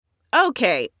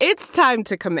Okay, it's time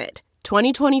to commit.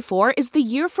 2024 is the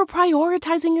year for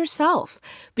prioritizing yourself.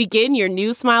 Begin your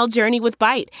new smile journey with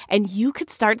Byte, and you could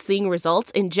start seeing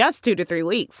results in just 2 to 3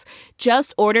 weeks.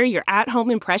 Just order your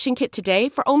at-home impression kit today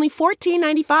for only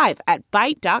 $14.95 at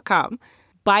Byte.com.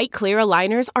 Byte Clear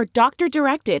aligners are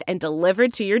doctor-directed and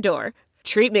delivered to your door.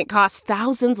 Treatment costs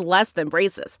thousands less than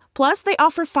braces. Plus, they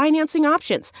offer financing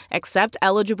options, accept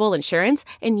eligible insurance,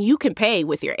 and you can pay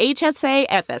with your HSA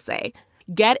FSA.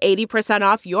 Get 80%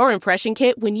 off your impression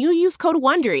kit when you use code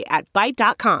WONDERY at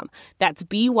Byte.com. That's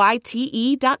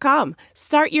BYTE.com.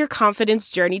 Start your confidence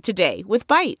journey today with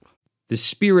Byte. The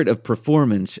spirit of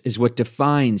performance is what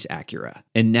defines Acura.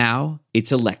 And now,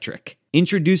 it's electric.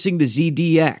 Introducing the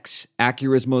ZDX,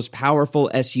 Acura's most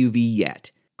powerful SUV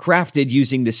yet. Crafted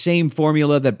using the same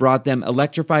formula that brought them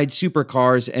electrified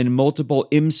supercars and multiple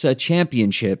IMSA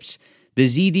championships, the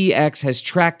ZDX has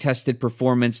track-tested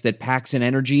performance that packs an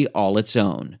energy all its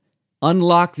own.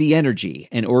 Unlock the energy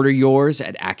and order yours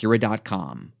at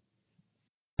Acura.com.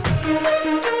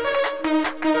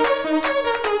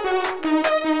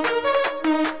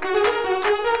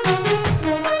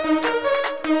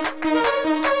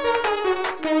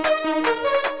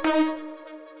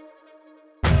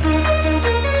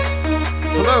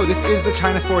 Hello, this is the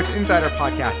China Sports Insider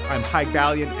Podcast. I'm Haig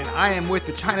Balian, and I am with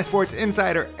the China Sports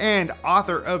Insider and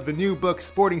author of the new book,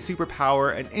 Sporting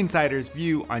Superpower, An Insider's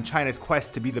View on China's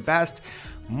Quest to be the Best,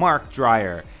 Mark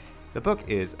Dreyer. The book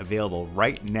is available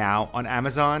right now on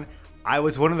Amazon. I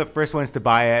was one of the first ones to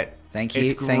buy it. Thank you.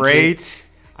 It's great.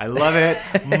 I love it.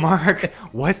 Mark,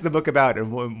 what's the book about,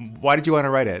 and why did you want to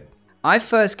write it? I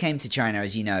first came to China,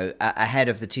 as you know, ahead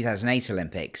of the 2008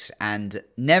 Olympics, and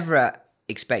never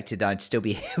expected I'd still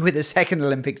be here with the second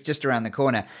Olympics just around the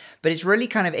corner. But it's really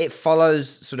kind of, it follows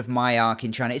sort of my arc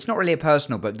in China. It's not really a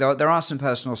personal book, though there are some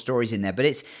personal stories in there,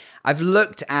 but I've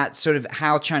looked at sort of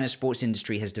how China's sports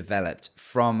industry has developed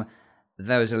from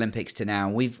those Olympics to now.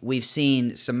 We've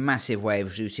seen some massive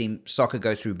waves. We've seen soccer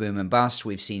go through boom and bust.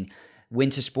 We've seen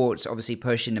winter sports obviously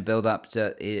push in the build up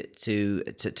to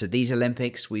these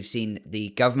Olympics. We've seen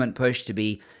the government push to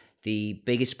be the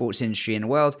biggest sports industry in the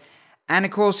world. And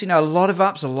of course, you know, a lot of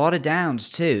ups, a lot of downs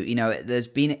too. You know,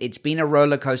 it's been a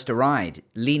roller coaster ride.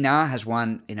 Li Na has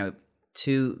won,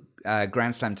 2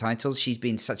 Grand Slam titles. She's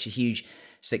been such a huge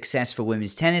success for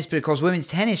women's tennis, but of course, women's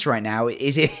tennis right now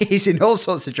is in all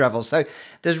sorts of trouble. So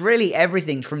there's really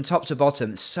everything from top to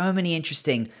bottom. So many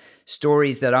interesting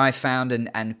stories that I found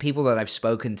and people that I've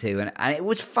spoken to, and it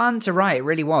was fun to write. It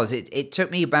really was. It took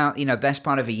me about best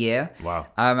part of a year. Wow.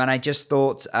 And I just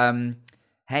thought,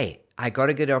 hey, I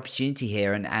got a good opportunity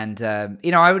here, and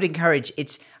I would encourage.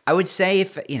 I would say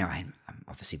I'm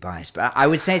obviously biased, but I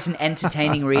would say it's an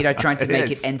entertaining read. I tried to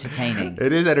make it entertaining.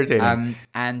 It is entertaining,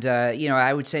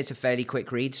 I would say it's a fairly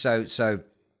quick read. So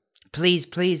please,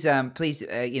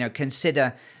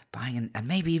 consider buying and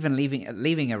maybe even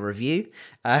leaving a review.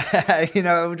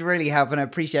 It would really help, and I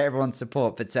appreciate everyone's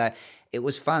support. But it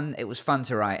was fun. It was fun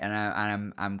to write,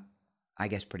 and I'm I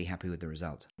guess pretty happy with the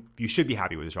result. You should be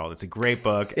happy with the result. It's a great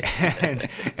book, and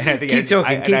I think keep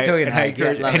talking. I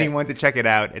encourage anyone to check it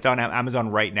out. It's on Amazon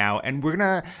right now, and we're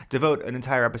gonna devote an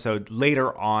entire episode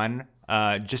later on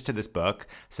just to this book.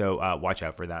 So watch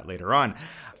out for that later on.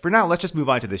 For now, let's just move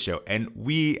on to this show, and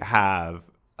we have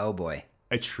oh boy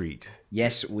a treat.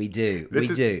 Yes, we do.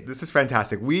 This is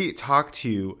fantastic. We talked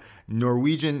to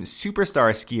Norwegian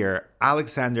superstar skier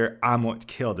Alexander Aamodt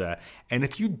Kilde, and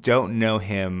if you don't know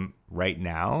him right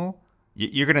now,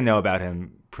 you're going to know about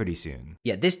him pretty soon.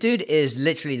 Yeah, this dude is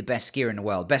literally the best skier in the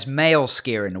world, best male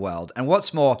skier in the world. And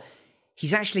what's more,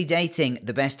 he's actually dating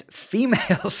the best female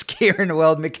skier in the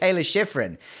world, Mikaela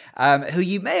Shiffrin, who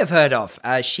you may have heard of.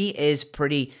 She is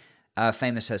pretty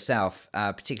famous herself,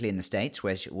 particularly in the States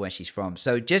where she's from.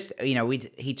 So just,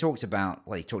 he talked about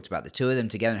the two of them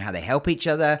together and how they help each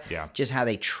other. Yeah. Just how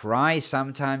they try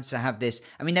sometimes to have this.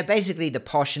 I mean, they're basically the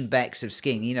Posh and Becks of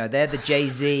skiing. They're the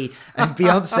Jay-Z and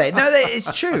Beyonce. No,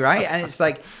 it's true, right? And it's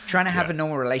like trying to have a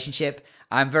normal relationship.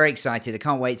 I'm very excited. I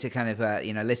can't wait to kind of,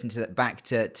 listen to that back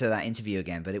to that interview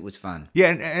again, but it was fun. Yeah,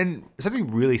 and something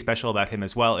really special about him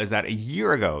as well is that a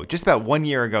year ago, just about 1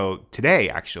 year ago today,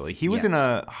 actually, he was in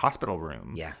a hospital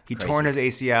room. Yeah, he torn his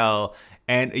ACL,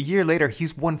 and a year later,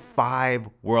 he's won 5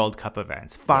 World Cup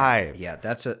events. 5. Yeah,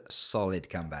 that's a solid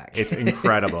comeback. It's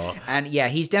incredible. And yeah,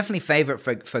 he's definitely favorite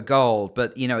for gold,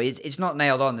 but, it's not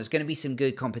nailed on. There's going to be some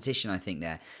good competition, I think,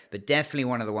 there, but definitely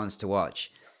one of the ones to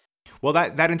watch. Well,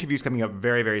 that interview is coming up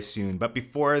very, very soon. But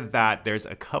before that, there's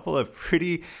a couple of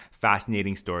pretty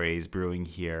fascinating stories brewing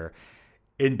here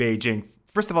in Beijing.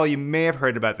 First of all, you may have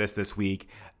heard about this week.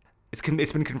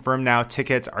 It's been confirmed now.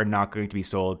 Tickets are not going to be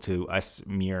sold to us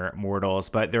mere mortals,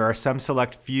 but there are some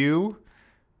select few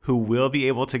who will be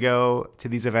able to go to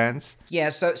these events.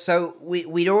 Yeah, so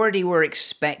we already were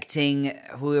expecting,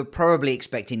 we were probably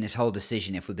expecting this whole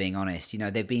decision, if we're being honest. You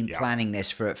know, they've been planning this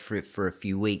for a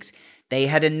few weeks. They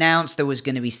had announced there was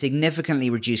going to be significantly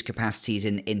reduced capacities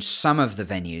in some of the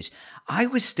venues. I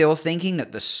was still thinking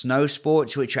that the snow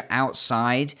sports, which are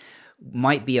outside,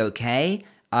 might be okay.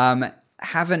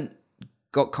 Haven't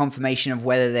got confirmation of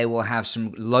whether they will have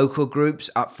some local groups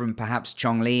up from perhaps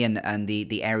Chongli and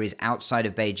the areas outside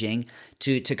of Beijing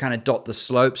to kind of dot the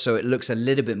slope so it looks a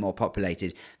little bit more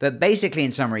populated. But basically,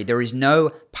 in summary, there is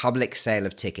no public sale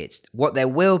of tickets. What there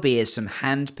will be is some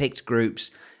hand-picked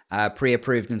groups,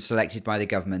 pre-approved and selected by the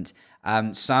government.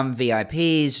 Some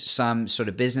VIPs, some sort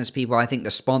of business people. I think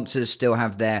the sponsors still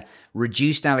have their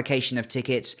reduced allocation of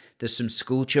tickets. There's some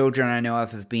school children I know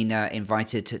of have been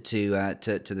invited to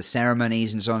the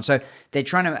ceremonies and so on. So they're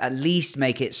trying to at least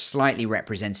make it slightly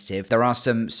representative. There are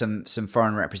some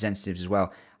foreign representatives as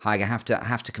well. Haig, I have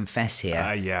to confess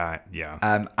here.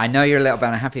 Yeah. I know you're a little bit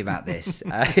unhappy about this.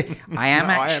 I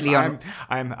am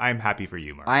I'm happy for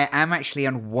you, Mark. I am actually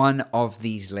on one of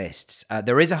these lists.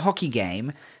 There is a hockey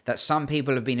game that some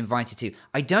people have been invited to.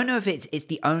 I don't know if it's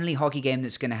the only hockey game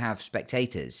that's going to have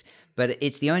spectators, but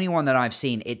it's the only one that I've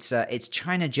seen. It's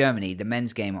China-Germany, the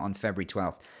men's game on February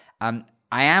 12th. I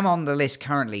am on the list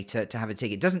currently to have a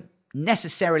ticket. It doesn't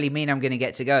necessarily mean I'm going to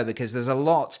get to go because there's a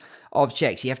lot of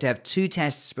checks. You have to have 2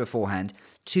 tests beforehand,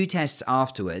 2 tests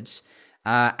afterwards,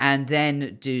 and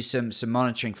then do some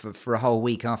monitoring for a whole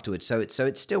week afterwards. So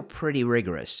it's still pretty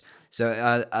rigorous.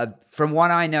 So from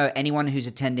what I know, anyone who's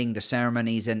attending the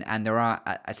ceremonies, and there are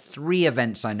 3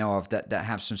 events I know of that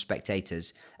have some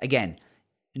spectators. Again,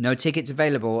 no tickets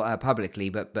available publicly,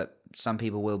 but some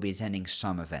people will be attending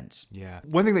some events. Yeah.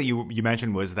 One thing that you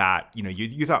mentioned was that, you know,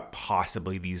 you thought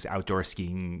possibly these outdoor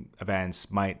skiing events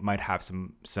might have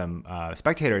some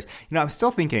spectators. You know, I'm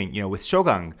still thinking, you know, with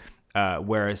Shogang,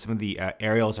 where some of the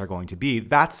aerials are going to be,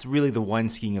 that's really the one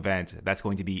skiing event that's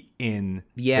going to be in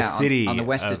the city on the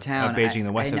west of town. Of Beijing,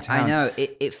 the west of town. I know.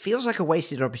 It feels like a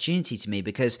wasted opportunity to me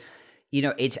because, you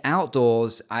know, it's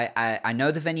outdoors. I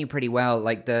know the venue pretty well.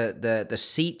 Like the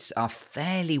seats are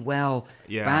fairly well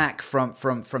back from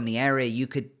the area. You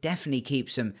could definitely keep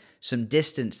some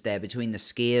distance there between the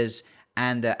skiers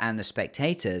and the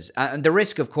spectators. And the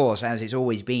risk, of course, as it's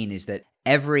always been, is that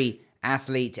every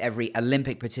athlete, every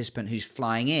Olympic participant who's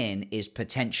flying in is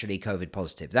potentially COVID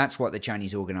positive. That's what the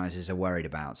Chinese organizers are worried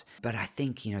about. But I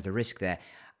think, you know, the risk there.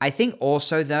 I think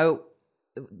also, though,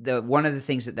 one of the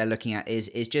things that they're looking at is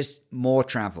just more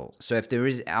travel. So if there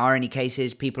are any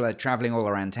cases, people are traveling all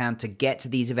around town to get to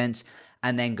these events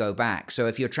and then go back. So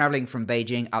if you're traveling from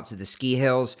Beijing up to the ski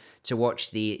hills to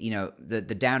watch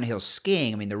the downhill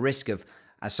skiing, I mean, the risk of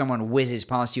as someone whizzes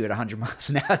past you at 100 miles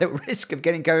an hour, the risk of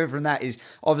getting COVID from that is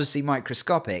obviously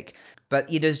microscopic. But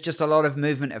there's just a lot of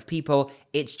movement of people.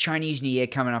 It's Chinese New Year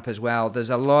coming up as well.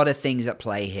 There's a lot of things at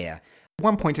play here.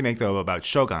 One point to make, though, about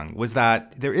Shogang was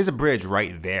that there is a bridge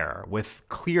right there with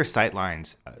clear sight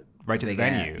lines right to the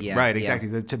venue. Yeah, right,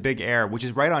 exactly, to Big Air, which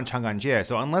is right on Chang'anjie.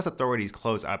 So unless authorities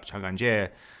close up Chang'anjie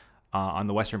on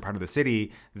the western part of the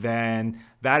city, then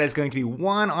that is going to be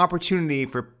one opportunity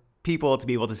for people to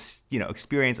be able to, you know,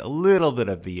 experience a little bit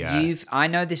of the. I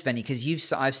know this venue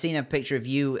because I've seen a picture of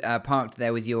you parked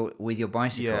there with your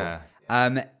bicycle.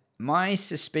 Yeah. My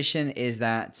suspicion is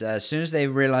that as soon as they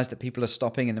realize that people are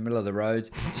stopping in the middle of the road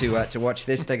to watch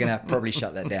this, they're going to probably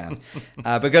shut that down.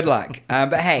 But good luck.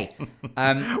 But hey,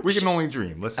 we can only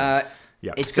dream. Listen.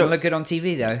 Yeah. It's going to look good on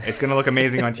TV, though. It's going to look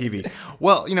amazing on TV.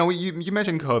 Well, you know, you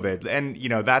mentioned COVID, and, you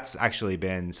know, that's actually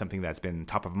been something that's been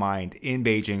top of mind in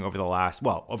Beijing over the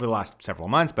last several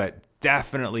months, but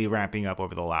definitely ramping up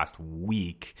over the last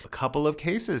week. A couple of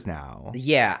cases now.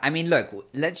 Yeah. I mean, look,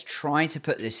 let's try to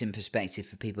put this in perspective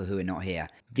for people who are not here.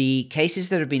 The cases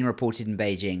that have been reported in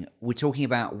Beijing, we're talking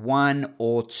about 1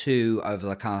 or 2 over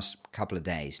the past couple of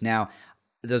days. Now,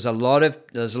 there's a lot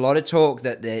of talk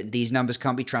that these numbers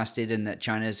can't be trusted and that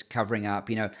China's covering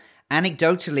up. You know,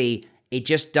 anecdotally, it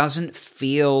just doesn't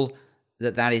feel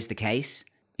that is the case.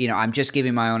 You know, I'm just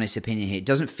giving my honest opinion here. It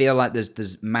doesn't feel like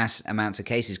there's mass amounts of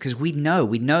cases because we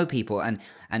know people and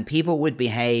people would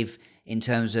behave in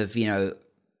terms of, you know,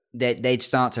 they'd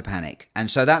start to panic, and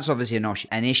so that's obviously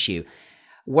an issue.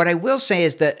 What I will say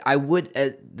is that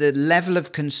the level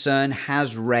of concern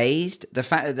has raised the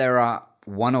fact that there are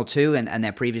 1 or 2 and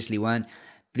there previously weren't.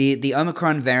 The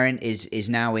Omicron variant is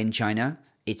now in China.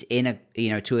 It's in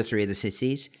 2 or 3 of the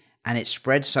cities, and it's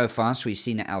spread so fast we've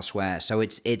seen it elsewhere. So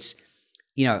it's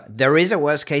There is a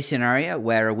worst case scenario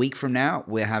where a week from now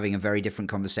we're having a very different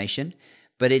conversation,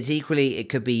 but it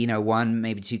could be, one,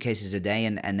 maybe 2 cases a day,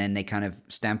 and then they kind of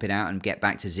stamp it out and get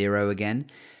back to zero again.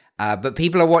 But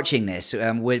people are watching this.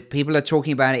 People are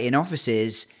talking about it in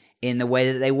offices in the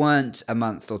way that they weren't a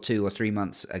month or 2 or 3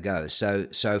 months ago.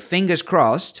 So fingers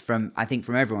crossed from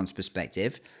everyone's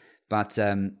perspective. But,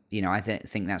 I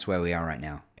think that's where we are right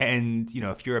now. And,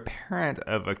 if you're a parent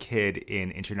of a kid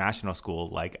in international school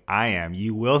like I am,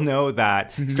 you will know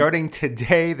that starting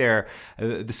today,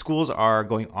 the schools are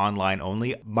going online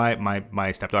only.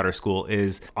 My stepdaughter's school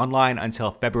is online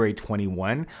until February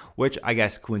 21, which I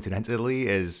guess coincidentally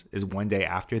is one day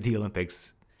after the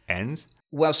Olympics ends.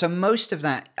 Well, so most of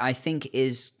that, I think,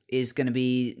 is going to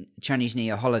be Chinese New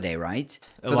Year holiday, right?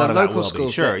 For the local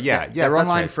schools, sure, they're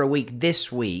online for a week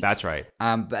this week. That's right.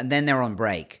 But then they're on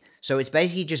break, so it's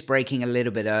basically just breaking a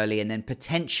little bit early and then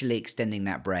potentially extending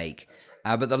that break.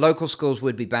 But the local schools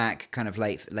would be back kind of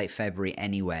late February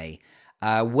anyway.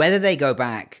 Whether they go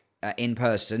back in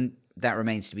person, that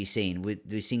remains to be seen.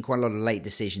 We've seen quite a lot of late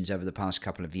decisions over the past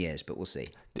couple of years, but we'll see.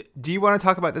 Do you want to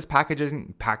talk about this packages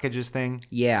thing?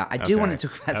 Yeah, I do want to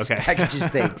talk about this packages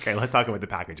thing. Okay, let's talk about the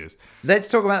packages. Let's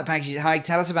talk about the packages. Hi,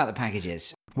 tell us about the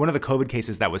packages. One of the COVID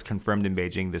cases that was confirmed in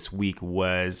Beijing this week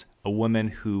was a woman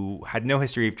who had no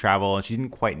history of travel, and she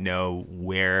didn't quite know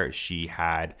where she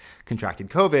had contracted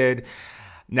COVID.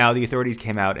 Now, the authorities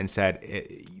came out and said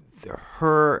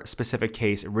her specific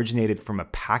case originated from a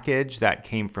package that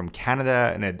came from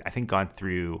Canada and had, I think, gone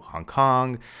through Hong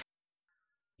Kong.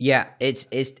 Yeah, it's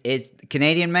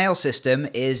Canadian mail system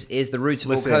is the root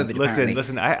of all COVID.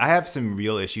 Listen. I have some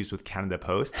real issues with Canada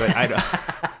Post, but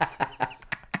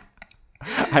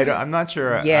I'm not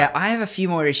sure. Yeah, I have a few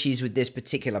more issues with this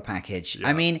particular package. Yeah.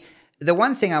 I mean, the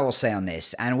one thing I will say on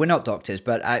this, and we're not doctors,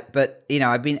 but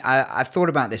I've thought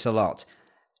about this a lot.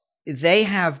 They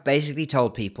have basically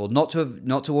told people not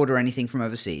to order anything from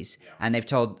overseas, and they've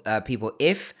told people,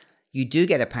 if you do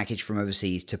get a package from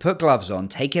overseas, to put gloves on,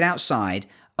 take it outside,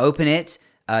 open it,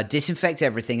 disinfect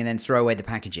everything, and then throw away the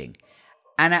packaging.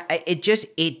 And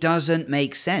it doesn't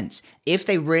make sense. If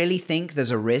they really think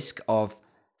there's a risk of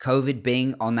COVID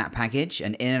being on that package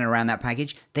and in and around that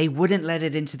package, they wouldn't let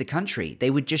it into the country.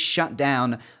 They would just shut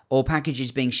down all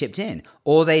packages being shipped in,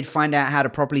 or they'd find out how to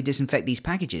properly disinfect these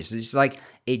packages. It's like,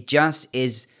 it just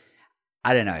is,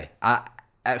 I don't know.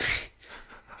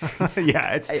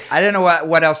 Yeah, I don't know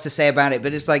what else to say about it,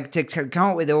 but it's like to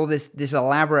come up with all this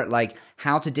elaborate, like,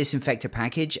 how to disinfect a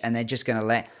package, and they're just going to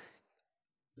let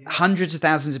hundreds of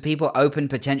thousands of people open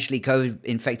potentially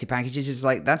COVID-infected packages. Is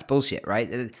like, that's bullshit,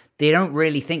 right? They don't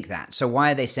really think that. So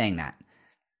why are they saying that?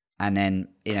 And then,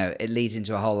 it leads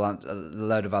into a whole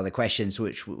load of other questions,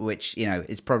 which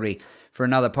is probably for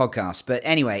another podcast. But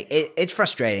anyway, it's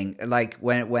frustrating, like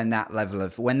when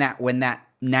that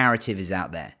narrative is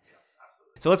out there.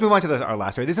 So let's move on to our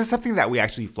last story. This is something that we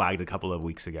actually flagged a couple of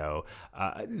weeks ago.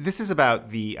 This is about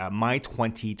the My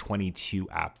 2022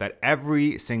 app that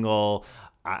every single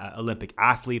Olympic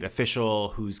athlete, official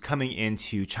who's coming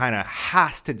into China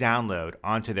has to download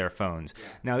onto their phones. Yeah.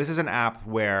 Now, this is an app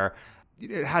where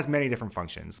it has many different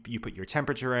functions. You put your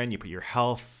temperature in, you put your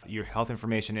health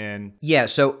information in. Yeah,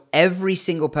 so every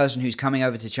single person who's coming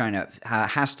over to China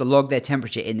has to log their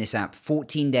temperature in this app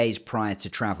 14 days prior to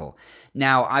travel.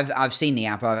 Now, I've seen the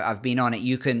app. I've been on it.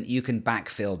 You can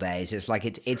backfill days. It's like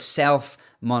it's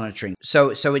self-monitoring. So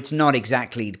it's not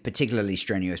exactly particularly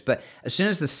strenuous. But as soon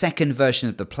as the second version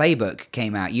of the playbook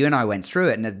came out, you and I went through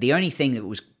it, and the only thing that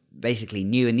was basically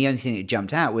new and the only thing that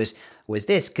jumped out was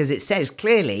this, because it says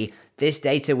clearly this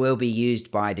data will be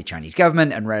used by the Chinese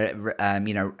government and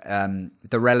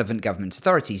the relevant government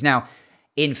authorities. Now,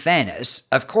 in fairness,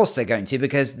 of course they're going to,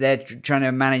 because they're trying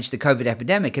to manage the COVID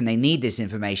epidemic and they need this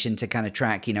information to kind of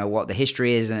track, what the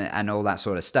history is and all that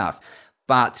sort of stuff.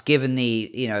 But given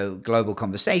the, global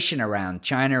conversation around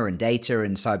China and data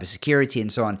and cybersecurity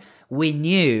and so on, we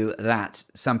knew that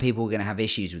some people were going to have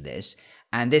issues with this.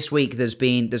 And this week there's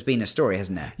been a story,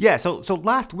 hasn't there? Yeah. So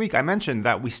last week I mentioned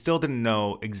that we still didn't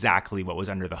know exactly what was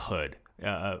under the hood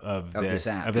of this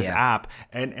app.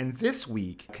 And this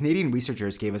week, Canadian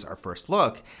researchers gave us our first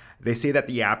look. They say that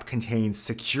the app contains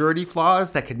security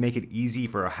flaws that could make it easy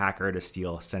for a hacker to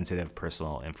steal sensitive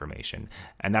personal information.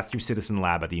 And that's through Citizen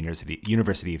Lab at the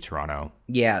University of Toronto.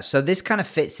 Yeah, so this kind of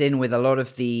fits in with a lot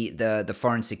of the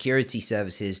foreign security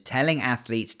services telling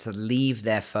athletes to leave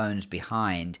their phones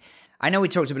behind. I know we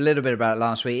talked a little bit about it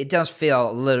last week. It does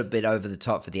feel a little bit over the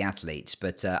top for the athletes,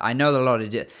 but I know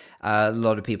that a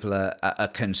lot of people are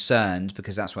concerned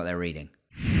because that's what they're reading.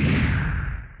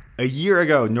 A year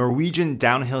ago, Norwegian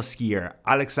downhill skier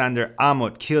Alexander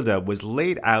Aamodt Kilde was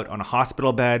laid out on a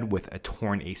hospital bed with a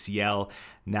torn ACL.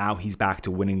 Now he's back to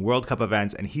winning World Cup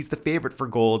events, and he's the favorite for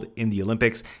gold in the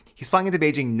Olympics. He's flying into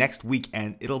Beijing next week,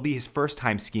 and it'll be his first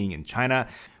time skiing in China.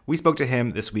 We spoke to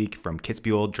him this week from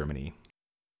Kitzbühel, Germany.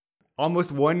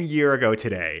 Almost 1 year ago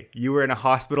today, you were in a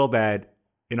hospital bed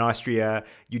in Austria.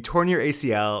 You torn your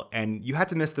ACL, and you had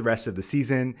to miss the rest of the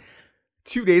season.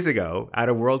 2 days ago, at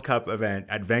a World Cup event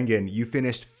at Wengen, you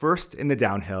finished first in the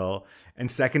downhill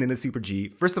and second in the Super G.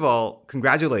 First of all,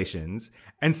 congratulations.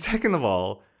 And second of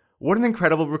all, what an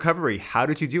incredible recovery. How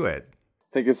did you do it?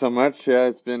 Thank you so much. Yeah,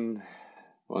 it's been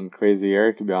one crazy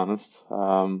year, to be honest.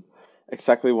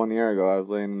 Exactly 1 year ago, I was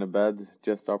laying in a bed,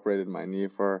 just operated my knee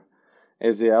for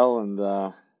ACL,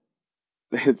 and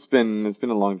it's been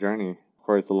a long journey. Of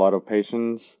course, a lot of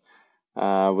patience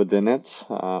within it.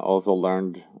 Also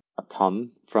learned a ton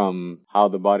from how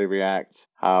the body reacts,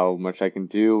 how much I can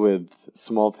do with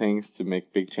small things to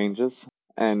make big changes.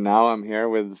 And now I'm here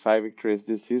with 5 victories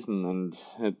this season, and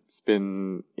it's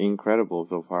been incredible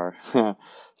so far.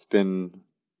 It's been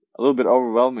a little bit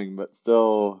overwhelming, but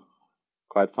still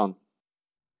quite fun.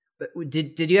 But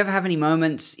did you ever have any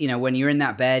moments, when you're in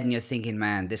that bed and you're thinking,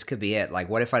 man, this could be it? Like,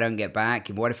 what if I don't get back?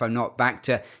 What if I'm not back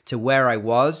to where I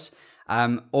was?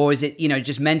 Or is it,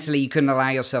 just mentally you couldn't allow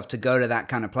yourself to go to that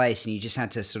kind of place and you just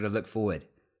had to sort of look forward?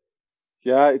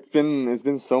 Yeah, it's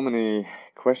been so many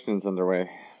questions underway.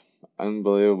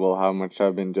 Unbelievable how much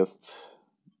I've been just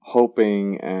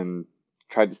hoping and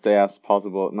tried to stay as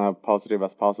positive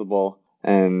as possible,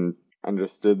 and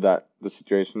understood that the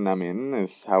situation I'm in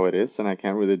is how it is, and I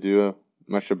can't really do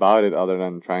much about it other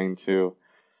than trying to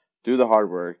do the hard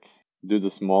work, do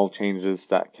the small changes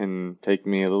that can take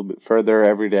me a little bit further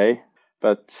every day.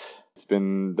 But it's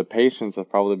been the patience has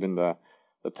probably been the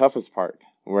toughest part,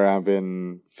 where I've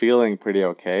been feeling pretty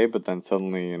okay, but then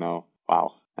suddenly,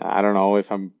 wow, I don't know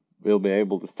if will be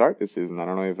able to start this season. I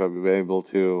don't know if I'll be able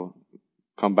to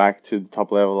come back to the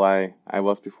top level I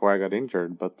was before I got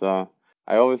injured, but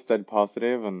I always stayed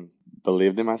positive and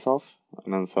believed in myself.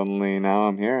 And then suddenly now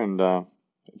I'm here, and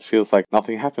it feels like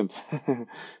nothing happened.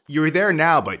 You're there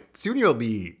now, but soon you'll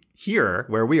be here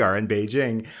where we are in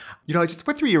Beijing. I just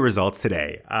went through your results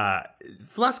today.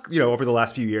 Over the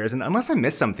last few years, and unless I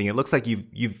missed something, it looks like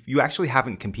you actually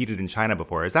haven't competed in China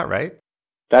before. Is that right?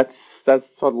 That's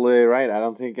totally right. I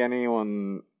don't think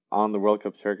anyone on the World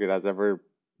Cup circuit has ever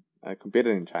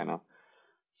competed in China,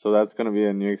 so that's going to be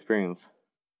a new experience.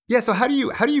 Yeah. So how do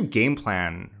you game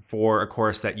plan for a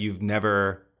course that you've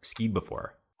never skied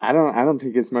before? I don't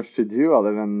think it's much to do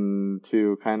other than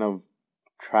to kind of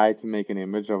try to make an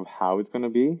image of how it's going to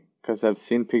be, because I've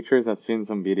seen pictures, I've seen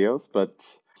some videos, but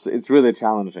it's really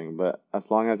challenging. But as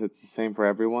long as it's the same for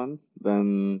everyone,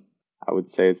 then I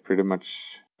would say it's pretty much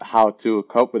how to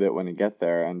cope with it when you get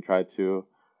there, and try to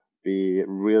be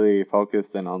really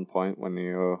focused and on point when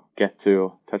you get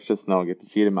to touch the snow, get to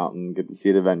see the mountain, get to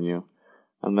see the venue.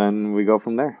 And then we go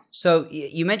from there. So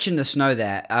you mentioned the snow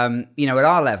there. At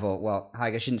our level, well,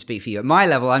 Haig, I shouldn't speak for you. At my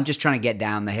level, I'm just trying to get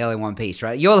down the hill in one piece,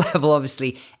 right? At your level,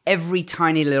 obviously, every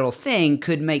tiny little thing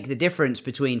could make the difference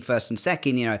between first and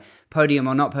second, podium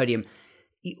or not podium.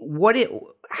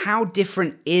 How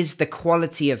different is the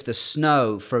quality of the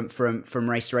snow from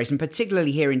race to race, and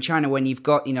particularly here in China, when you've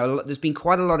got, there's been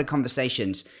quite a lot of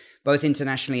conversations, both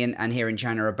internationally and here in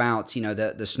China, about,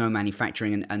 the snow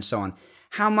manufacturing and so on.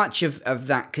 How much of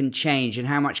that can change, and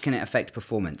how much can it affect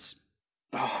performance?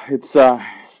 It's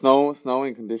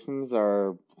snowing conditions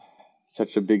are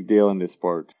such a big deal in this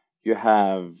sport. You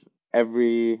have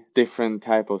every different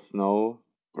type of snow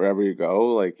wherever you go.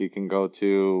 Like, you can go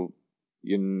to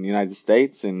United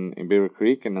States in Beaver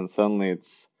Creek, and then suddenly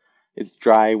it's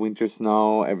dry winter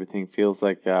snow. Everything feels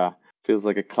like a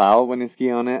cloud when you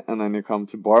ski on it. And then you come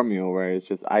to Bormio, where it's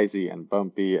just icy and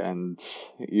bumpy, and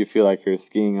you feel like you're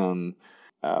skiing on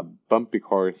a bumpy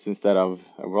course instead of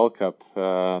a World Cup.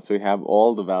 So you have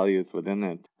all the values within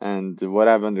it. And what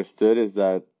I've understood is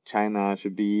that China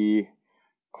should be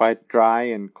quite dry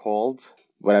and cold.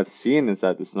 What I've seen is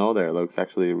that the snow there looks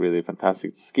actually really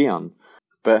fantastic to ski on.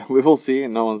 But we will see.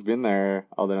 No one's been there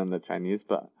other than the Chinese,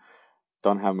 but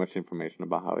don't have much information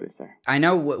about how it is there. I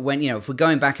know when, if we're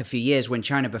going back a few years, when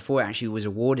China before it actually was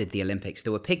awarded the Olympics,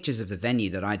 there were pictures of the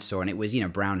venue that I'd saw, and it was,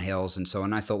 brown hills and so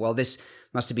on. I thought, well, this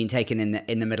must have been taken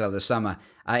in the middle of the summer.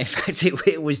 In fact,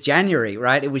 it was January,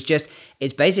 right?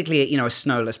 It's basically, a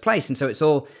snowless place. And so it's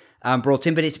all brought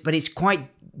in, but it's quite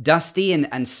dusty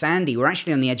and sandy. We're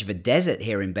actually on the edge of a desert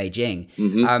here in Beijing.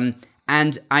 Mm-hmm.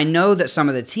 And I know that some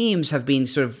of the teams have been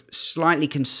sort of slightly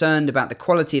concerned about the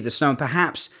quality of the snow, and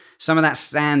perhaps some of that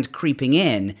sand creeping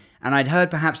in And I'd heard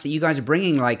perhaps that you guys are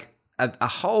bringing like a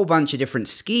whole bunch of different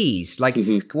skis. Like,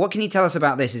 what can you tell us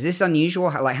about this? Is this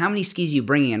unusual? Like, how many skis are you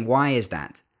bringing, and why is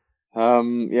that?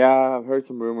 Yeah, I've heard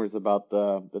some rumors about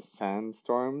the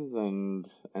sandstorms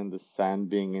and the sand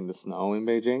being in the snow in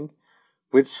Beijing,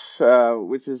 which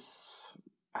is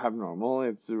abnormal.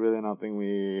 It's really nothing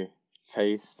we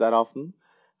face that often.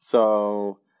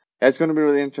 So it's going to be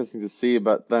really interesting to see.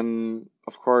 But then,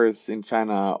 of course, in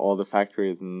China, all the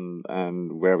factories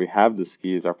and where we have the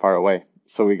skis are far away.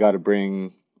 So we got to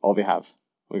bring all we have.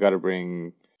 We got to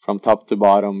bring from top to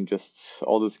bottom just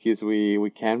all the skis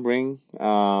we can bring,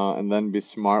 and then be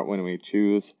smart when we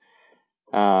choose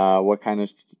what kind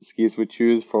of skis we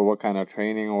choose for what kind of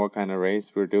training or what kind of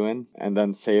race we're doing, and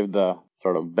then save the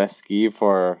sort of best ski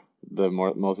for the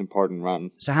most important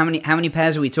run. So how many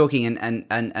pairs are we talking,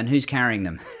 and who's carrying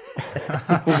them?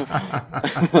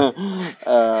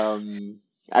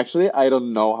 Actually, I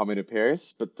don't know how many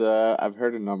pairs, but I've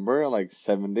heard a number like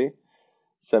 70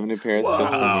 pairs.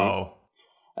 Wow.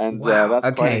 And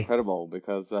that's quite incredible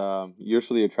because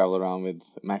usually you travel around with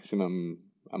maximum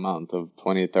amount of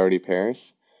 20-30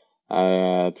 pairs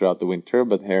throughout the winter,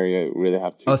 but here you really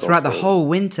have to. Throughout the whole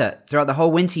winter. Throughout the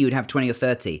whole winter, you would have 20 or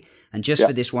 30, and just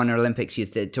for this one Olympics,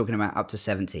 you're talking about up to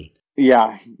 70.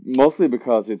 Yeah, mostly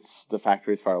because it's the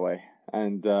factory is far away,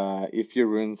 and if you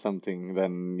ruin something,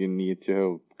 then you need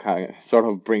to sort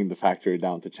of bring the factory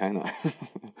down to China.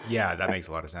 Yeah, that makes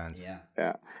a lot of sense.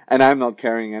 Yeah, and I'm not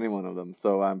carrying any one of them,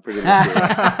 so I'm pretty lucky.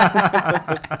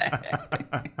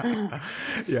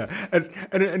 Yeah,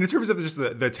 and in terms of just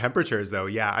the temperatures, though,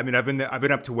 yeah, I mean, I've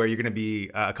been up to where you're going to be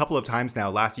a couple of times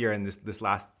now, last year and this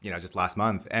last, just last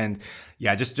month, and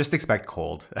yeah, just expect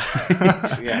cold.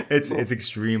 Yeah, it's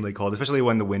extremely cold, especially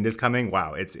when the wind is coming.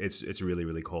 Wow, it's really,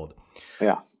 really cold.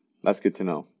 Yeah, that's good to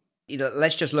know.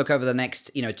 Let's just look over the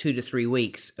next 2 to 3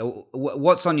 weeks.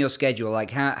 What's on your schedule?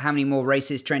 Like how many more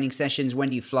races, training sessions? When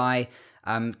do you fly?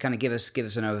 Kind of give us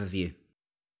an overview.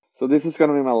 So this is going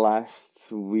to be my last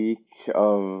week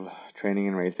of training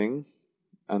and racing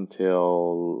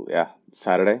until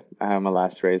Saturday. I have my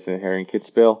last race here in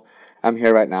Kitzbühel. I'm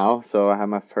here right now, so I have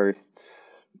my first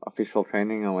official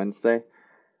training on Wednesday,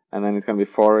 and then it's going to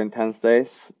be 4 intense days,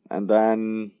 and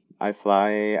then I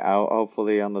fly out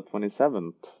hopefully on the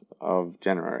 27th of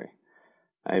January,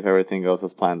 if everything goes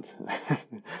as planned.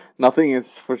 Nothing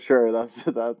is for sure. That's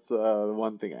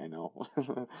one thing I know.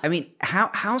 I mean,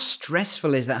 how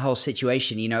stressful is that whole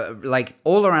situation? Like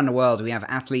all around the world, we have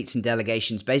athletes and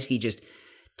delegations basically just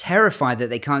terrified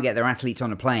that they can't get their athletes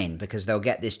on a plane because they'll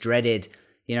get this dreaded,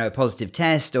 positive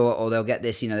test, or they'll get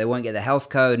this, they won't get the health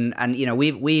code, and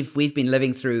we've been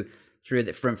living through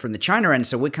from the China end,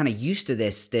 so we're kind of used to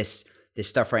this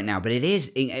stuff right now, but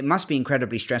it must be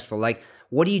incredibly stressful. Like,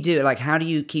 what do you do? Like, how do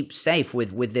you keep safe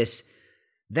with this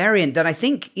variant that I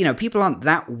think, people aren't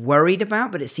that worried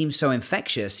about, but it seems so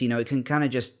infectious, it can kind of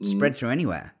just spread through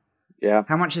anywhere. Yeah.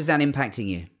 How much is that impacting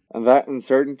you? And that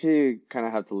uncertainty you kind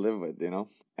of have to live with,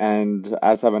 and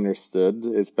as I've understood,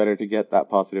 it's better to get that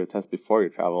positive test before you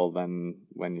travel than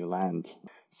when you land.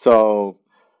 So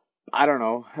I don't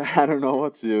know. I don't know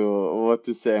what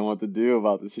to say and what to do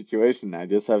about the situation. I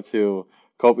just have to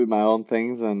cope with my own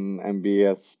things and be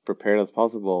as prepared as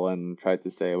possible and try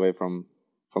to stay away from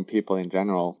people in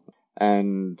general.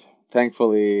 And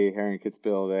thankfully, here in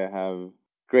Kitzbühel, they have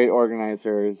great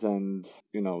organizers, and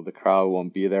the crowd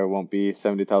won't be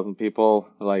 70,000 people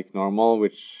like normal,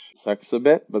 which sucks a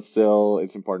bit, but still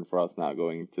it's important for us now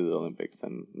going to the Olympics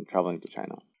and traveling to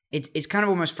China. It's kind of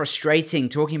almost frustrating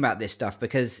talking about this stuff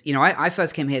because, I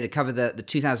first came here to cover the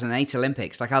 2008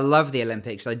 Olympics. Like, I love the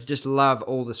Olympics. I just love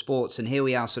all the sports. And here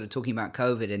we are sort of talking about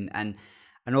COVID and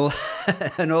all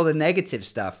and all the negative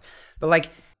stuff. But like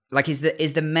is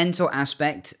the mental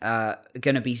aspect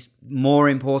going to be more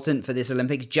important for this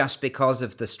Olympics just because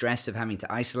of the stress of having to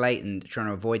isolate and trying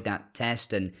to avoid that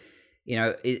test? And,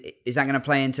 is that going to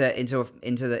play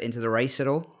into the race at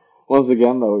all? Once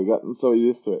again, though, we gotten so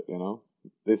used to it,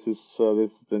 This is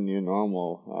the new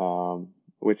normal,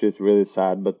 which is really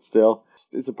sad, but still,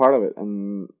 it's a part of it.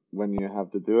 And when you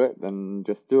have to do it, then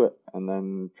just do it, and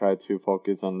then try to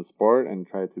focus on the sport and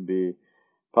try to be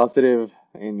positive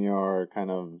in your kind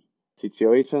of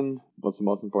situation. What's the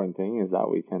most important thing is that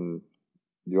we can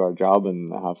do our job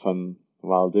and have fun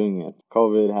while doing it.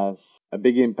 COVID has a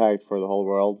big impact for the whole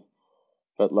world,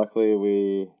 but luckily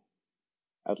we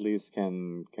at least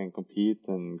can compete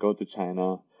and go to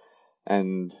China.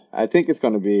 And I think it's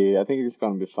going to be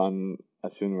fun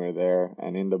as soon as we're there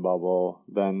and in the bubble.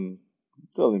 Then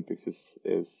the Olympics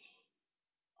is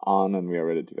on and we are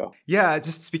ready to go. Yeah,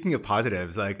 just speaking of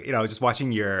positives, like, I was just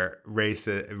watching your race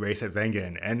at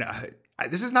Wengen, and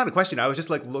This is not a question. I was just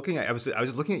like looking at, I was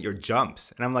just looking at your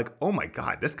jumps, and I'm like, oh my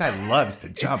God, this guy loves to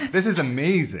jump. This is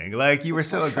amazing. Like, you were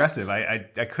so aggressive. I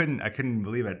couldn't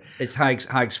believe it. It's Haig's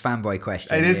fanboy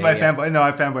question. It is my fanboy. No,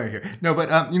 I'm fanboy here. No, but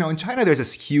in China, there's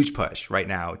this huge push right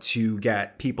now to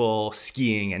get people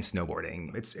skiing and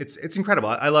snowboarding. It's incredible.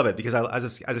 I love it because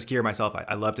as a skier myself,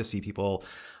 I love to see people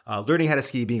learning how to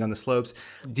ski, being on the slopes.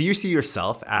 Do you see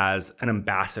yourself as an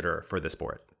ambassador for the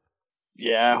sport?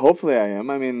 Yeah, hopefully I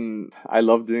am. I mean, I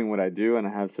love doing what I do, and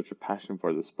I have such a passion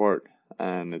for the sport,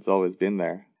 and it's always been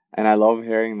there. And I love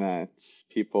hearing that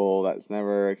people that's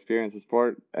never experienced the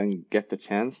sport and get the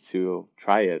chance to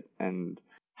try it and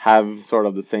have sort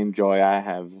of the same joy I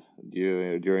have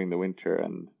during the winter,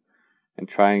 and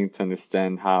trying to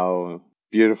understand how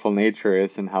beautiful nature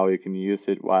is and how you can use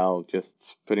it while just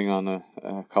putting on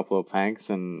a couple of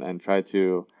planks and try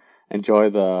to enjoy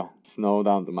the snow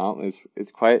down the mountain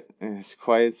is quite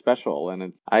special,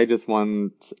 and I just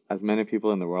want as many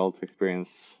people in the world to experience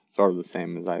sort of the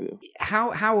same as I do.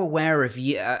 How aware of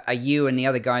you are you and the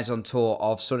other guys on tour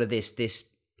of sort of this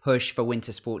push for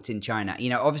winter sports in China?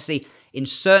 Obviously in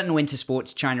certain winter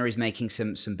sports, China is making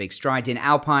some big strides. In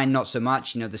Alpine, not so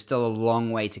much. There's still a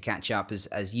long way to catch up,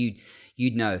 as you'd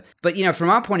know. But, from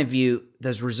our point of view,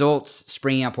 there's resorts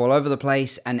springing up all over the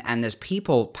place, and there's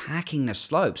people packing the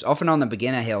slopes, often on the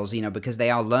beginner hills, because they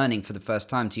are learning for the first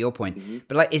time, to your point. Mm-hmm.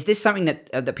 But, like, is this something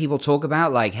that people talk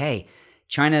about? Like, hey,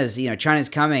 China's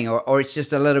coming, or it's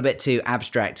just a little bit too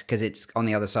abstract because it's on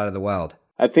the other side of the world?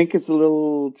 I think it's a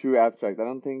little too abstract. I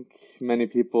don't think many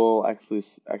people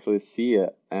actually see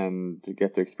it and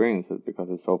get to experience it because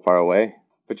it's so far away.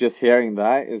 But just hearing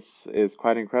that is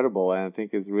quite incredible, and I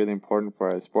think it's really important for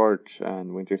a sport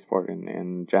and winter sport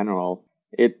in general.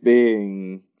 It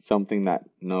being something that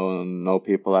no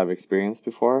people have experienced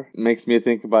before makes me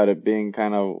think about it being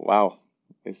kind of, wow,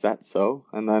 is that so?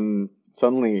 And then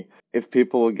suddenly, if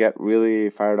people get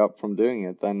really fired up from doing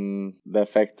it, then the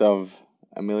effect of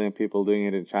 1 million people doing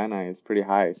it in China is pretty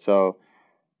high. So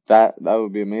that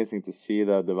would be amazing to see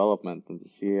the development and to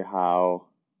see how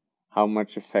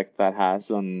much effect that has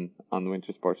on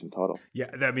winter sports in total. Yeah,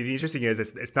 I mean, the interesting is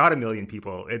it's not 1 million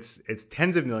people. It's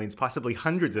tens of millions, possibly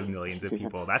hundreds of millions of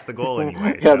people. That's the goal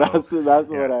anyway. Yeah, so, that's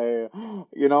yeah.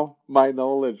 What my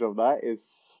knowledge of that is,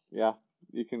 yeah,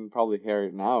 you can probably hear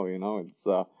it now, it's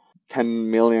 10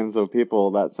 millions of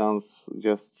people. That sounds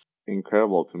just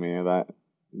incredible to me that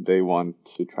they want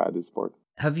to try this sport.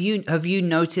 Have you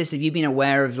noticed, have you been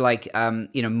aware of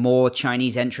more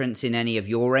Chinese entrants in any of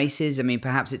your races? I mean,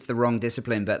 perhaps it's the wrong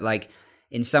discipline, but like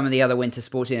in some of the other winter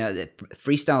sports,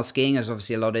 freestyle skiing is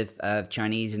obviously a lot of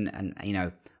Chinese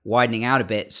and widening out a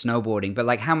bit, snowboarding, but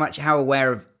like how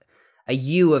aware are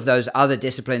you of those other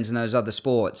disciplines and those other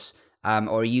sports?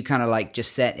 Or are you kind of like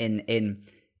just set in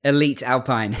elite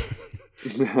Alpine?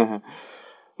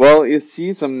 Well, you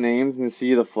see some names and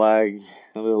see the flag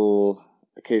a little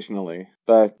occasionally,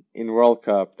 but in World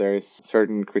Cup there's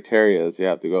certain criteria you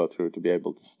have to go through to be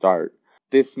able to start.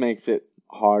 This makes it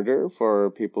harder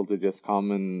for people to just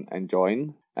come and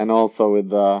join, and also with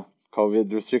the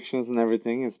COVID restrictions and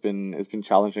everything, it's been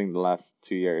challenging the last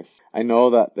 2 years. I know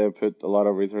that they've put a lot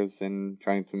of resources in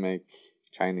trying to make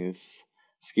Chinese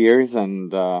skiers,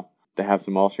 and they have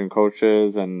some Austrian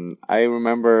coaches, and I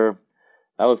remember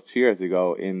that was 2 years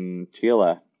ago in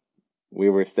Chile. We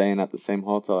were staying at the same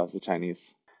hotel as the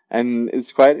Chinese. And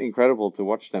it's quite incredible to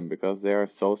watch them because they are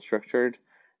so structured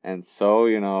and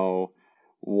so,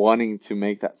 wanting to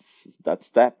make that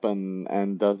step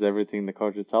and does everything the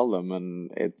coaches tell them.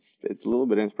 And it's a little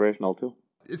bit inspirational too.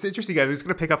 It's interesting. I was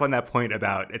going to pick up on that point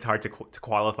about it's hard to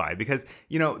qualify because,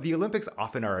 the Olympics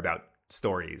often are about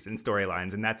stories and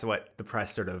storylines, and that's what the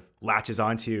press sort of latches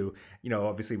onto.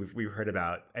 Obviously we've heard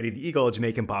about Eddie the Eagle,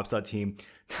 Jamaican bobsled team.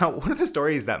 Now, one of the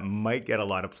stories that might get a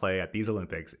lot of play at these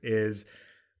Olympics is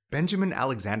Benjamin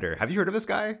Alexander. Have you heard of this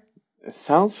guy? It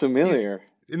sounds familiar.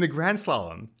 He's in the Grand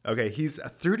Slalom. Okay, he's a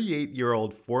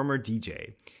 38-year-old former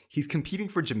DJ. He's competing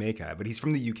for Jamaica, but he's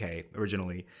from the UK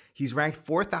originally. He's ranked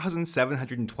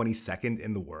 4,722nd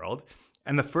in the world,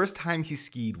 and the first time he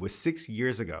skied was 6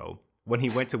 years ago when he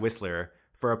went to Whistler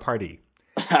for a party.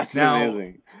 That's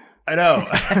amazing. I know.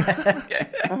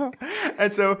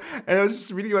 And I was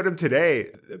just reading about him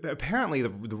today. Apparently, the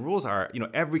rules are,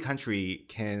 every country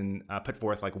can put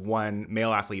forth like one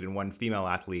male athlete and one female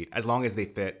athlete as long as they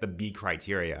fit the B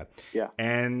criteria. Yeah.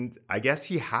 And I guess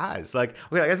he has. Like,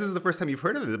 okay, I guess this is the first time you've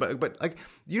heard of it, but like,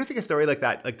 you don't think a story like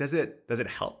that, like, does it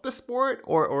help the sport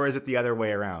or is it the other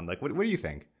way around? Like, what do you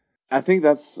think? I think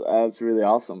that's really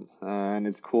awesome, and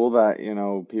it's cool that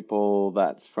people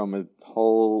that's from a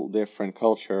whole different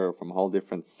culture, from a whole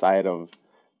different side of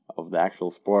the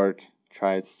actual sport,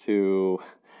 tries to,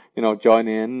 join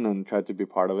in and try to be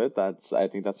part of it, I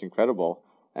think that's incredible.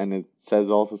 And it says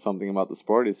also something about the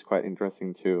sport. It's quite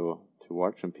interesting to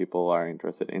watch, and people are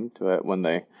interested into it when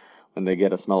they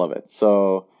get a smell of it.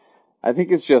 So I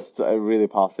think it's just really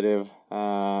positive,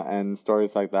 and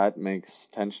stories like that makes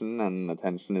tension, and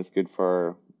attention is good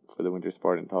for the winter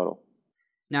sport in total.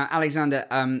 Now, Alexander,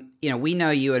 we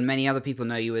know you, and many other people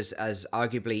know you as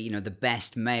arguably, the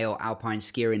best male alpine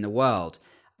skier in the world.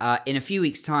 In a few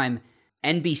weeks' time,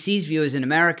 NBC's viewers in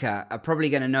America are probably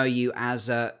going to know you as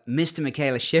Mr.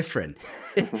 Mikaela Shiffrin.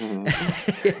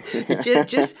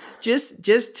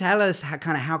 just tell us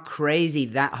how crazy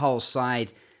that whole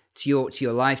side to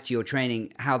your life, to your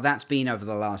training, how that's been over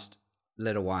the last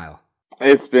little while.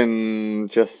 It's been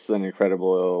just an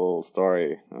incredible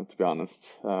story, to be honest,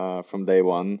 from day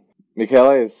one.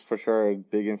 Mikaela is for sure a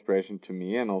big inspiration to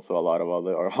me, and also a lot of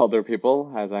other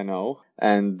people, as I know.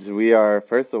 And we are,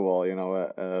 first of all,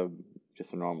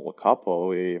 just a normal couple.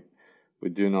 We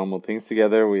do normal things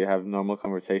together. We have normal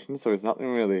conversations. So it's nothing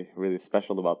really, really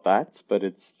special about that. But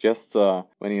it's just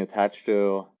when you attach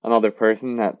to another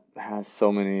person that has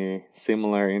so many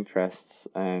similar interests,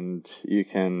 and you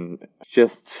can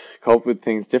just cope with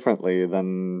things differently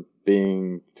than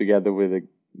being together with a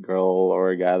girl or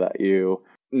a guy that you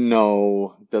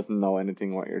know doesn't know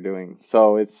anything what you're doing.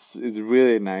 So it's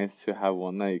really nice to have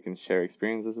one that you can share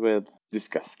experiences with,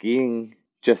 discuss skiing,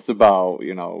 just about,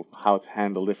 how to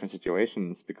handle different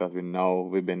situations, because we know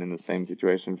we've been in the same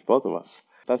situation, both of us.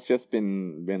 That's just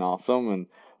been awesome. And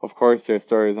of course, there's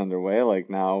stories underway.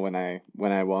 Like now, when I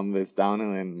won this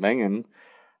downhill in Wengen,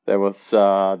 there was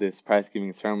this prize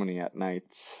giving ceremony at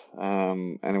night,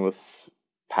 and it was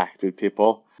packed with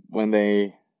people. When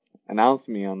they announced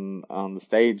me on the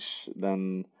stage,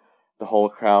 then the whole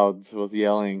crowd was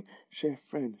yelling,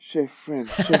 "Shiffrin, Shiffrin,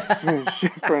 Shiffrin,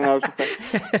 Shiffrin." I was just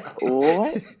like,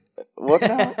 what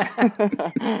now?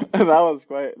 And that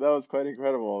was quite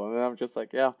incredible. And then I'm just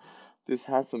like, yeah, this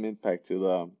has some impact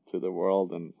to the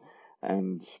world,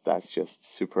 and that's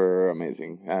just super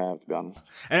amazing, to be honest.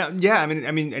 And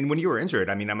and when you were injured,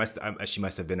 she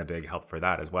must have been a big help for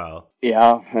that as well.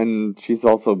 Yeah, and she's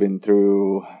also been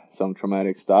through some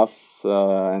traumatic stuff,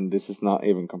 and this is not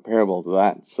even comparable to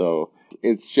that. So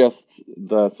it's just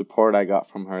the support I got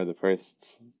from her the first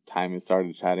time we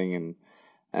started chatting,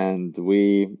 and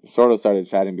we sort of started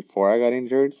chatting before I got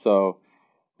injured, so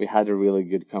we had a really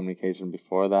good communication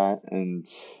before that, and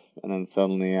then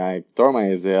suddenly I tore my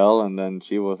ACL, and then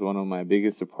she was one of my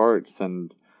biggest supports,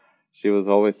 and she was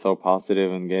always so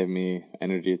positive and gave me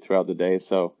energy throughout the day.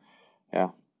 So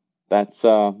yeah, that's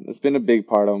it's been a big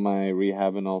part of my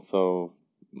rehab and also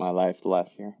my life the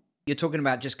last year. You're talking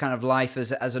about just kind of life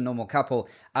as a normal couple.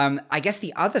 I guess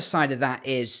the other side of that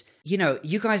is,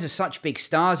 you guys are such big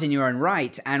stars in your own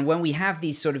right. And when we have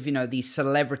these sort of, these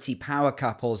celebrity power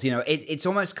couples, it's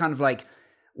almost kind of like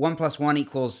 1 + 1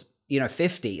 =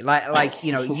 50. Like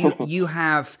you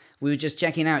have, we were just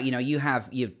checking out, you have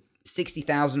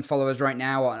 60,000 followers right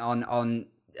now on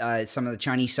some of the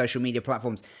Chinese social media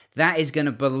platforms. That is going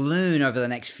to balloon over the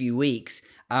next few weeks.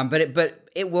 But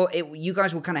you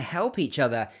guys will kind of help each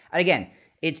other. And again,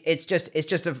 it's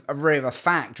just a really of a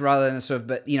fact rather than a sort of,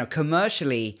 but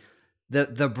commercially,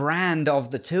 the brand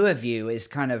of the two of you is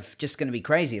kind of just going to be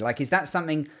crazy. Like, is that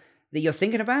something that you're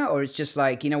thinking about, or it's just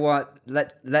like,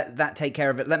 let that take care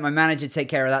of it. Let my manager take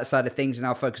care of that side of things, and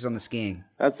I'll focus on the skiing.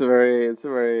 It's a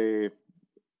very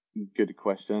good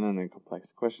question and a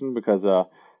complex question, because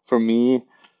for me,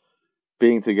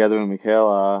 being together with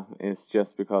Mikaela is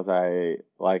just because I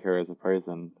like her as a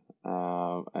person,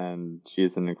 and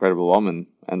she's an incredible woman,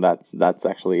 and that's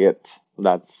actually it.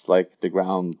 That's like the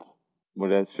ground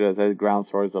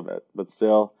source of it. But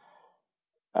still,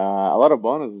 a lot of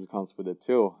bonuses comes with it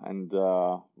too, and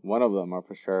one of them are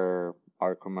for sure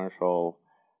our commercial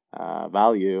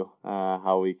value,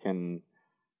 how we can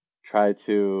try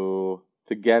to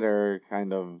together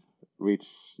kind of reach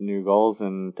new goals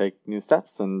and take new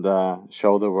steps, and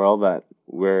show the world that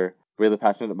we're really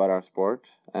passionate about our sport,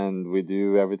 and we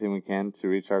do everything we can to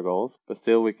reach our goals. But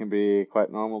still, we can be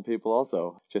quite normal people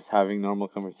also, just having normal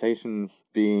conversations,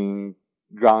 being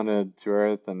grounded to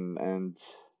earth, and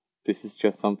this is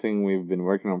just something we've been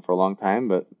working on for a long time,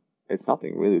 but it's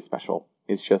nothing really special.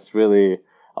 It's just really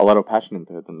a lot of passion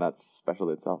into it, and that's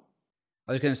special itself.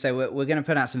 I was going to say, we're going to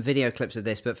put out some video clips of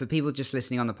this, but for people just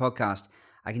listening on the podcast,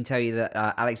 I can tell you that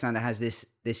Alexander has this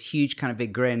huge kind of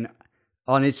big grin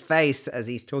on his face as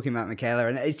he's talking about Mikaela,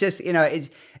 and it's just,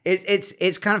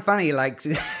 it's kind of funny, like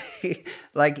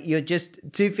like you're just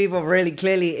two people really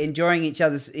clearly enjoying each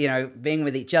other's, being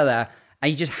with each other,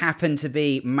 and you just happen to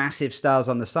be massive stars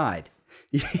on the side.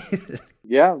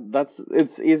 Yeah,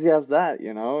 it's easy as that,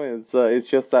 you know. It's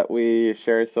just that we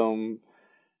share some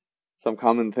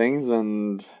common things,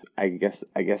 and I guess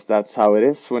that's how it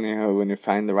is when you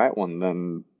find the right one,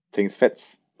 then things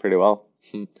fits pretty well.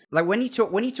 Like when you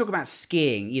talk about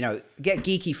skiing, you know, get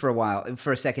geeky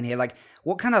for a second here. Like,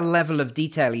 what kind of level of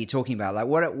detail are you talking about? Like,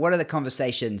 what are the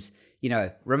conversations? You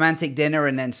know, romantic dinner,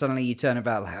 and then suddenly you turn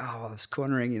about like, oh, I was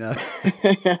cornering, you know.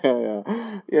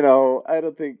 Yeah. You know, I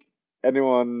don't think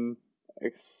anyone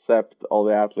except all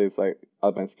the athletes, like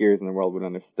alpine skiers in the world, would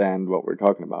understand what we're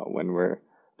talking about when we're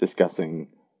discussing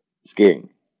skiing,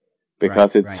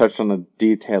 because it's such on a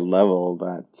detailed level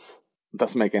that it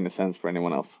doesn't make any sense for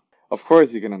anyone else. Of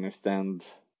course, you can understand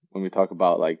when we talk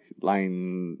about like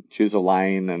choose a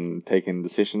line and taking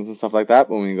decisions and stuff like that.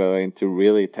 When we go into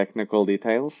really technical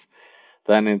details,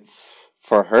 then it's,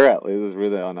 for her at least, is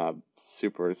really on a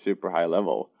super, super high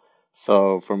level.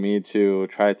 So for me to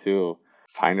try to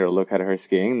find her, look at her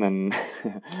skiing, then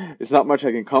it's not much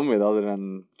I can come with other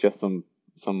than just some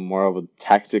more of a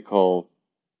tactical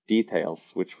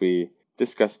details, which we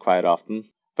discuss quite often.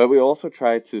 But we also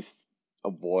try to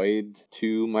avoid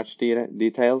too much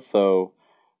details, so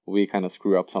we kind of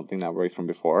screw up something that works from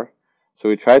before. So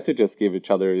we try to just give each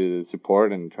other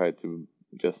support and try to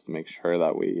just make sure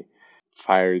that we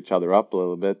fire each other up a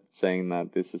little bit, saying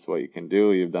that this is what you can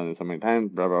do, you've done it so many times,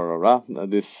 blah, blah, blah, blah.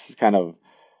 This kind of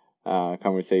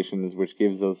conversations which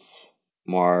gives us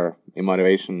more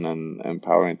motivation and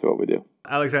power into what we do.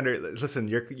 Alexander, listen,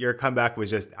 your comeback was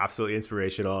just absolutely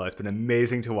inspirational. It's been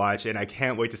amazing to watch, and I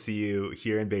can't wait to see you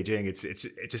here in Beijing. It's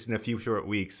just in a few short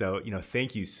weeks. So, you know,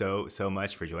 thank you so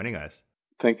much for joining us.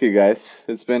 Thank you, guys.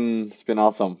 It's been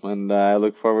awesome, and I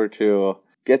look forward to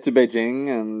get to Beijing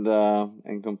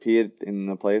and compete in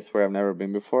a place where I've never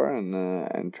been before,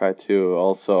 and try to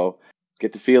also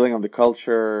get the feeling of the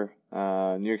culture,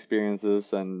 new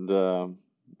experiences, and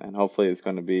hopefully it's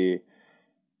going to be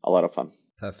a lot of fun.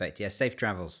 Perfect. Yeah, safe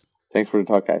travels. Thanks for the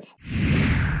talk, guys.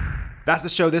 That's the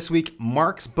show this week.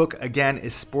 Mark's book, again,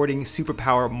 is Sporting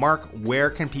Superpower. Mark,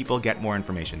 where can people get more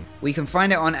information? We can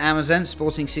find it on Amazon,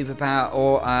 Sporting Superpower,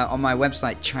 or on my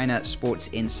website,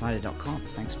 ChinaSportsInsider.com.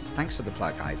 Thanks for the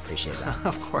plug. I appreciate that.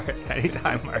 Of course.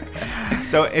 Anytime, Mark.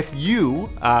 So if you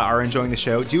are enjoying the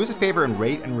show, do us a favor and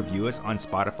rate and review us on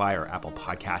Spotify or Apple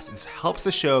Podcasts. This helps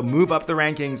the show move up the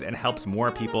rankings and helps more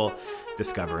people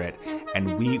discover it.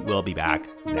 And we will be back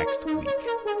next week.